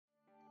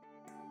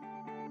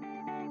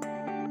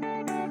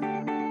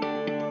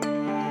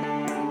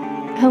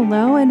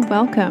Hello and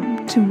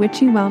welcome to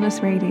Witchy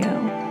Wellness Radio.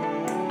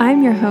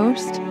 I'm your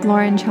host,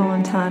 Lauren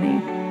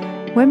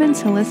Chalantani,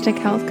 women's holistic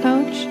health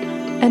coach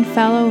and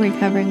fellow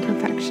recovering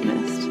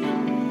perfectionist.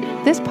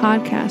 This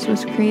podcast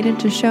was created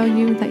to show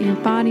you that your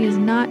body is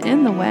not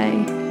in the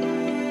way,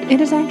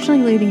 it is actually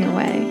leading your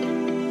way.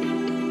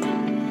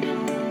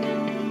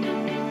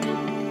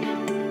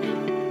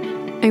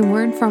 A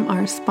word from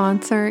our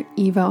sponsor,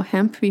 Evo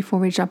Hemp, before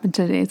we jump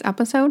into today's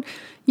episode.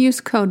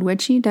 Use code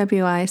WICHY,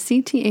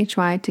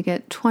 W-I-C-T-H-Y, to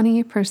get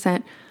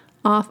 20%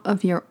 off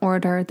of your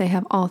order. They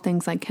have all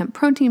things like hemp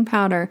protein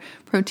powder,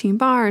 protein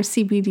bars,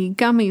 CBD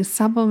gummies,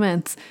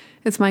 supplements.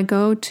 It's my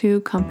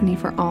go-to company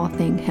for all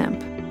things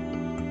hemp.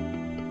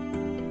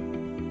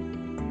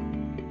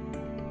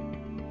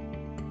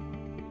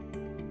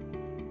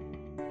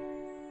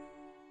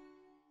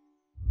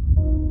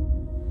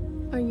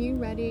 Are you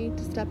ready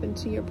to step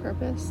into your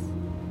purpose,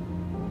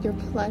 your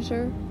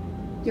pleasure,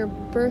 your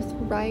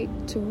birthright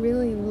to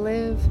really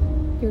live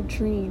your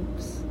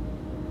dreams?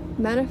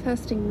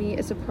 Manifesting Me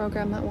is a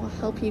program that will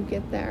help you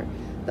get there,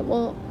 that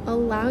will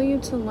allow you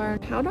to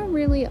learn how to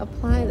really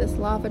apply this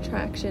law of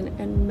attraction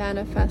and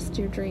manifest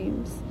your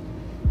dreams.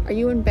 Are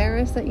you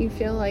embarrassed that you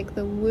feel like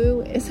the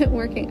woo isn't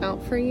working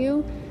out for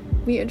you?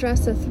 We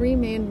address the three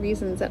main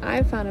reasons that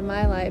I've found in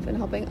my life in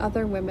helping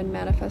other women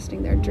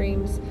manifesting their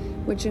dreams,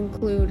 which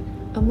include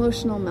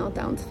emotional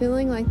meltdowns,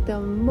 feeling like the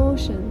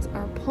emotions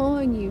are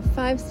pulling you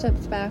 5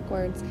 steps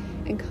backwards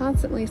and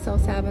constantly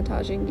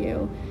self-sabotaging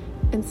you.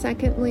 And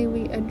secondly,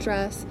 we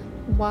address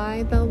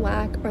why the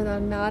lack or the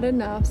not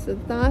enoughs, the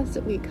thoughts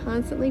that we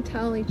constantly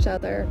tell each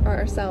other or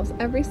ourselves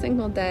every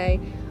single day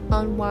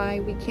on why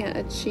we can't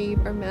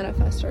achieve or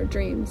manifest our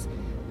dreams.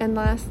 And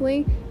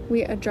lastly,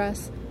 we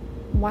address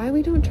why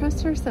we don't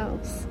trust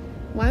ourselves,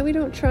 why we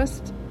don't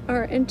trust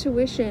our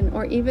intuition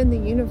or even the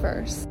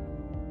universe.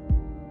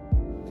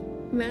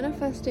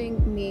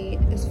 Manifesting Me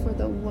is for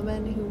the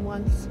woman who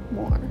wants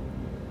more,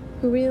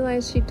 who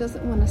realizes she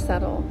doesn't want to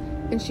settle,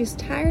 and she's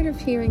tired of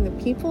hearing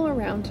the people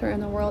around her in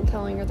the world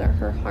telling her that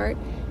her heart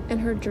and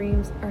her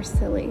dreams are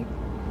silly.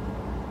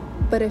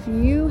 But if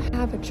you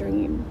have a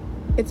dream,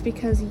 it's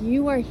because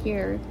you are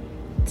here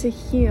to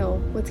heal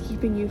what's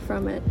keeping you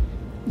from it.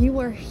 You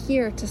are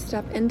here to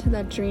step into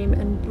that dream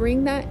and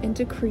bring that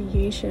into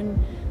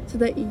creation so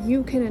that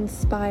you can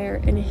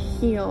inspire and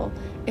heal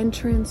and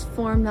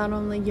transform not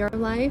only your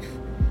life,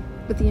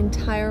 but the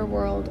entire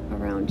world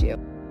around you.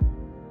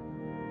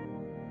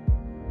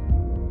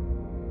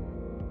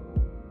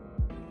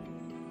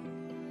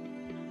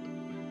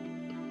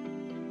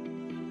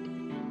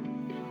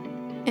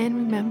 And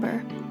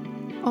remember,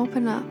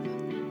 open up,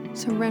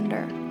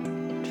 surrender,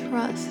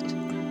 trust,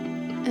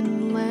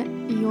 and let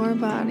your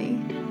body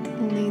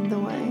lead the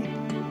way.